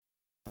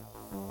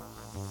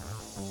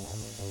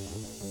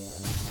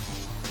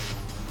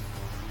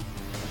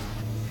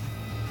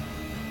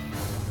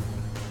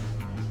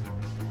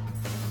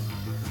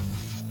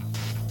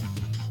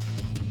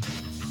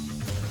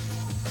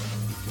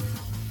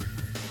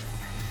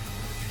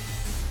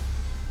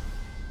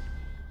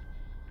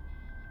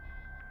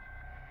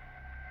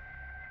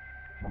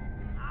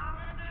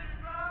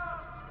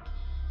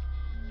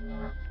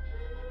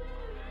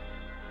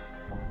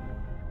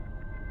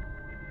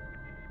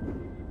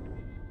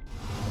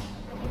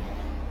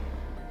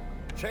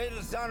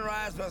Traded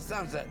sunrise for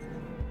sunset.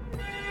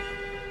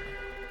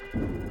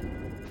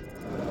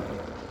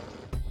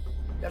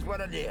 That's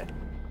what I did.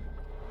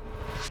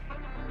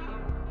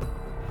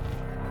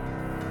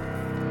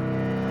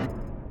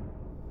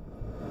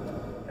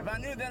 If I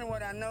knew then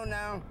what I know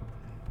now,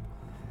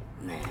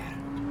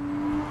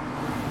 man.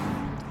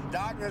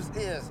 Darkness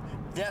is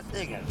death's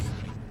ignorance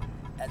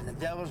and the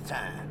devil's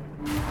time.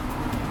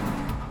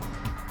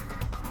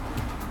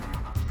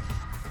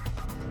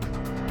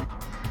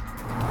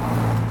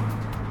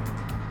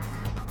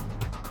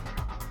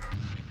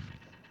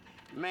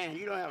 Man,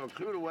 you don't have a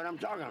clue to what I'm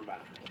talking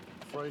about.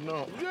 Afraid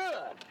not.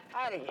 Good.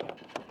 Out of here.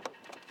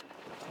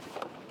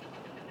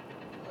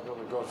 I got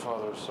the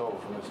Godfather of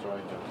Soul from Mr.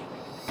 Angel.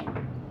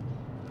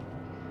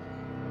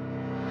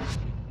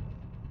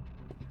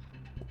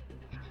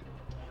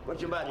 What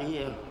you about to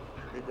hear,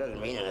 it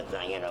doesn't mean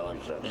anything, you know,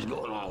 and so just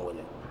go along with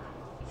it.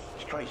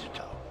 It's crazy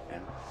talk, you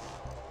know.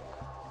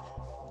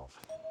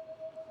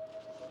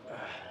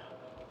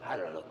 How'd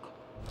it look?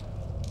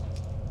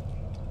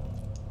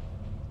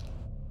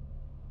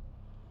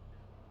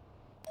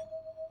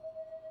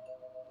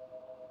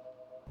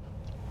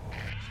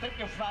 Stick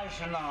your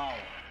face in the hole.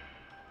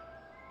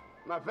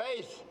 My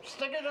face?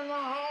 Stick it in the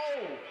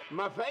hole.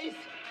 My face?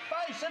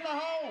 Face in the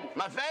hole.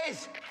 My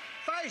face?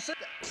 Face in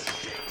the...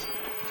 Shit.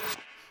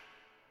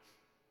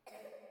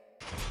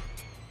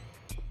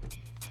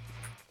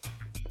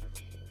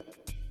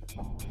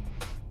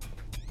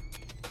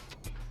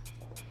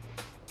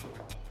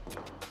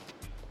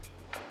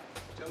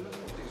 Gentlemen,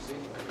 do you see?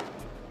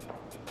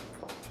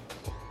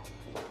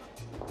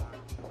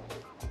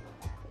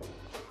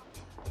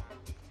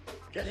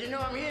 Does he know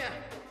I'm here?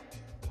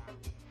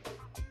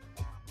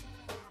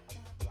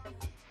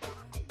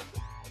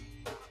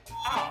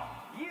 Oh,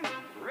 you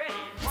ready?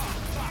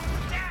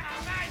 Down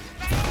on my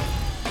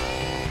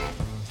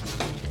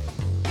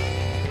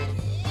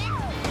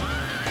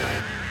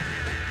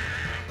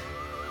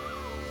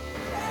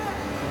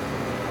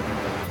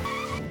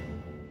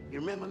You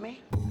remember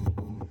me?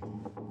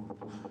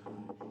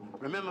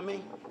 Remember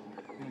me?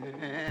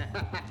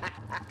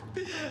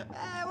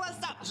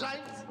 What's up,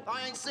 James?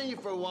 I ain't seen you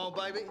for a while,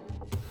 baby.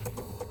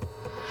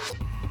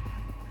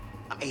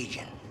 I'm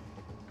aging.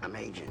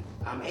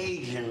 I'm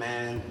aging,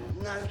 man.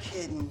 No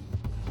kidding.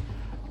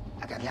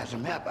 I gotta have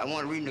some help. I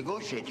want to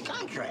renegotiate the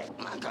contract,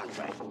 my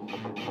contract.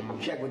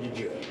 Check with the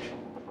judge.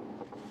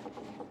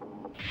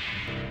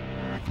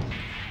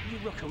 You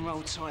rock and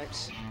roll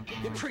types.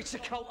 You preach a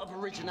cult of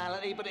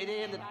originality, but at the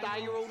end of the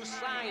day, you're all the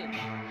same.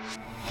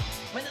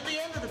 I mean, at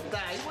the end of the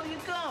day, what do you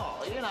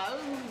got? You know,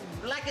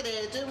 lack of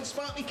hairdo and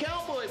sparkly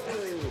cowboy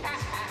boots.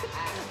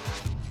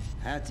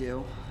 How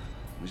deal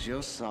was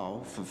your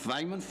soul for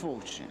fame and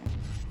fortune?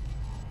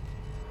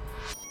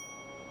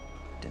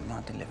 Didn't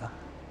I deliver?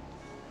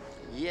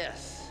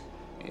 Yes.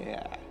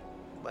 Yeah.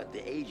 But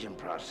the aging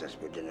process,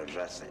 we didn't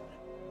address it.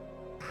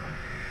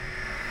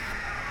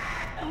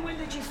 And when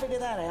did you figure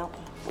that out?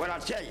 Well, I'll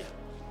tell you.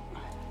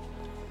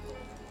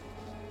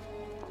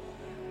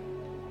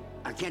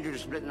 I can't do the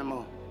split no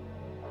more.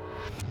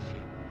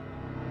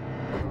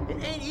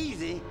 It ain't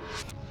easy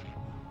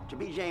to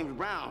be James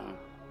Brown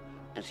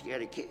and scare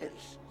the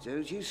kids.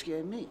 Dude, you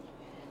scared me.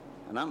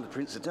 And I'm the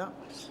Prince of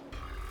Darkness.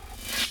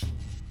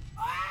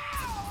 Oh,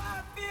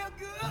 I feel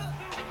good.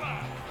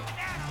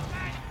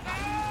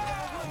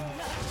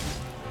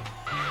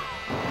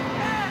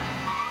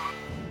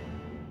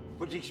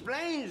 Which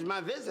explains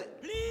my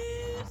visit.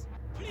 Please.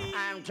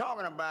 I'm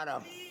talking about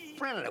a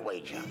friendly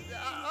wager.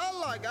 I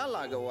like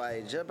a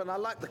wager, but I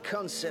like the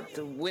concept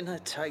of winner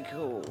take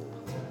all.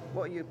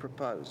 What are you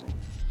proposing?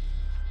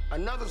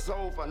 Another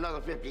soul for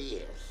another 50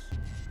 years.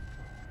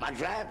 My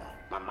driver,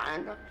 my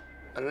minder,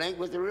 a link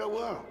with the real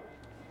world.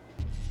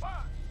 1,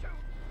 2,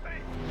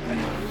 3.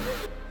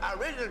 Our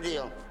original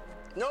deal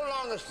no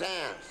longer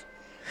stands.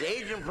 The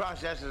aging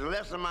process has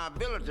lessened my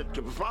ability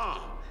to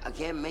perform. I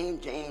can't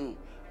maintain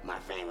my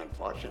fame and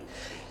fortune.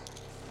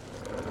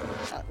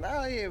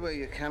 I hear where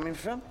you're coming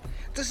from.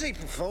 Does he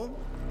perform?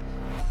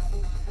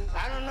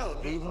 I don't know.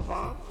 Do you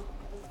perform?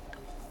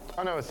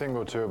 I know a thing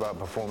or two about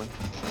performing.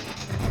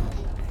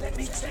 Let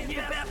me tell you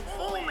about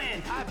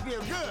performing. I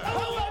feel good.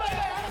 Hold on,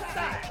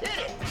 baby. Hit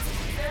it.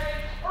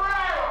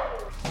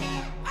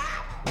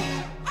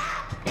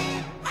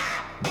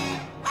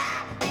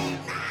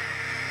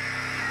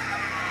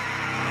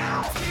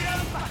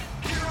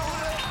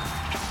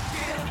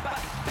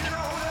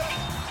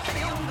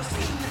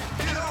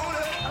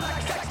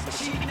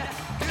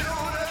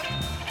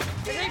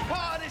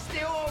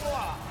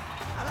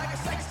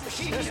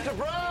 Mr.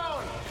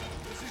 Brown,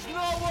 this is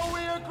not what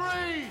we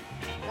agreed.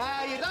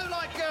 You don't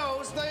like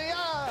girls, do you?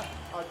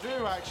 I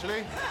do,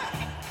 actually.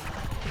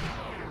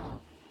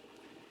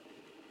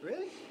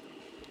 Really?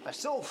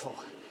 That's awful.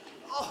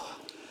 Oh,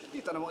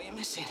 you don't know what you're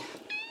missing.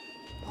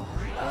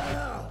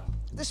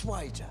 This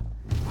wager.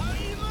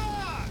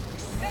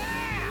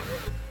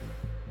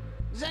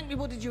 Exactly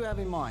what did you have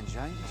in mind,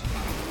 James?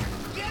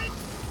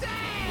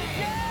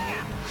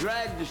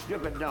 Drag the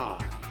strip at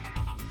dawn.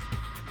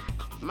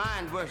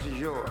 Mine versus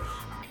yours.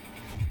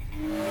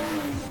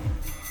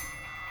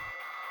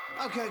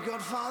 Okay,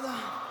 Godfather.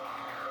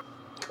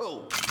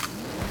 Cool.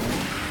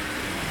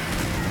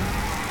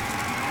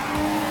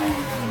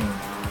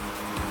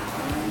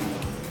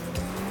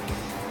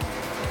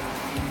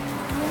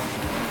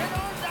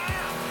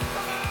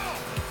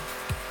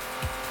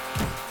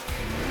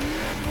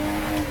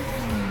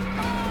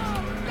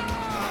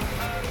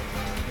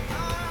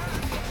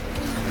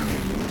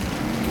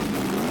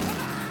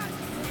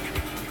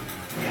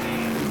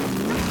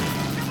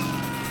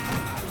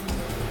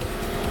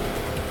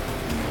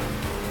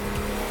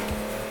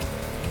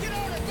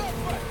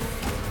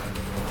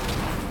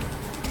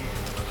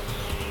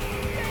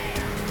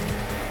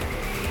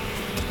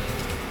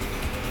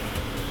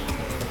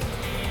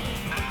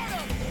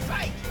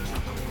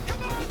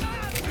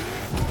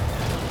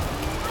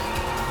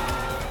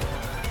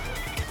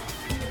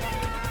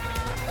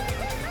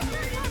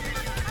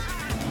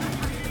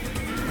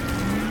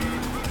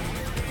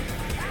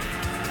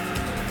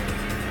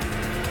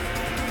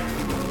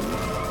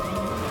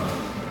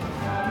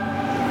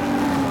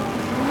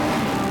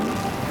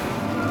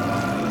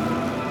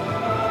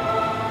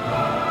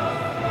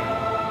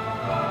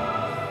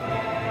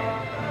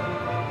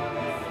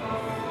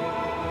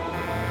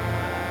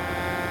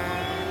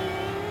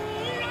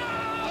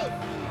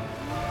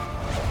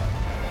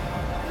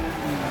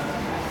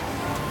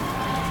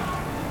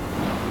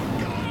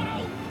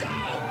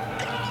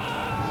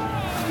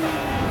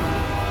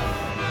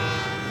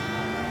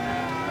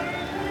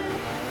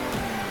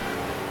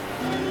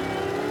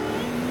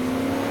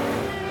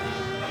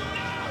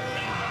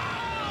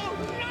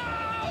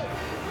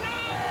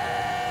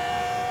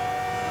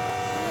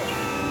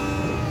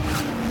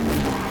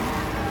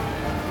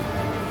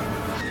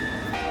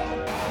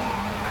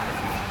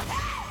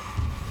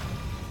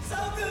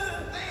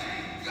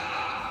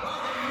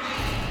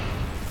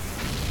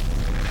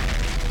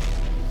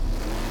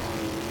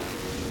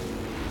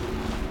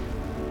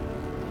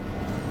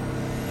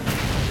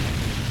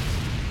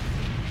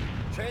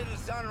 Trading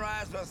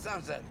sunrise for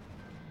sunset.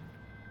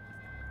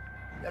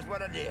 That's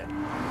what I did.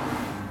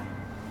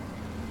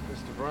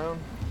 Mr. Brown,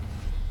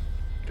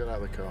 get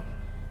out of the car.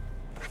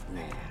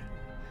 Man,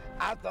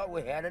 I thought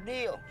we had a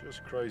deal.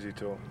 Just crazy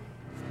talk.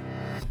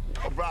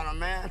 No problem,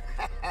 man.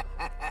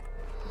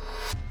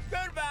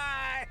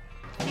 Goodbye.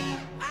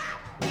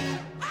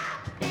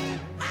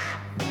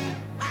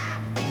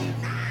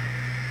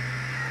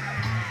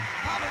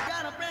 Papa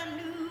got a brand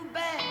new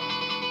bag.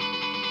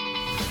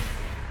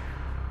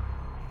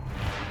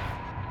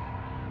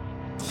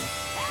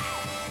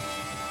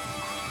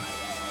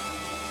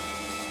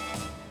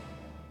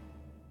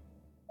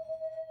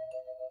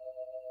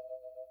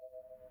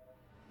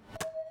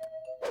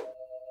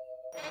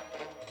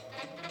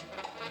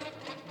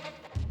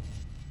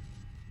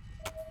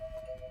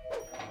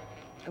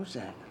 Who's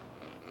that?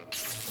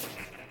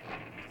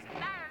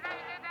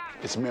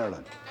 It's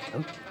Marilyn.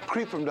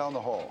 Creep from down the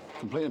hall,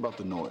 complaining about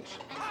the noise.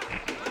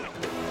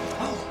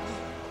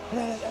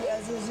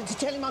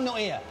 Tell him I'm not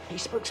here. He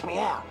spooks me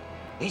out.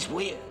 He's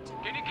weird.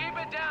 Can you keep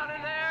it down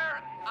in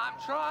there? I'm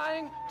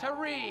trying to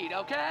read,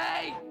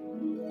 okay?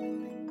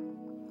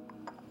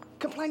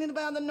 Complaining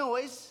about the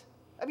noise?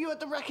 Have you heard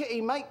the racket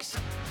he makes?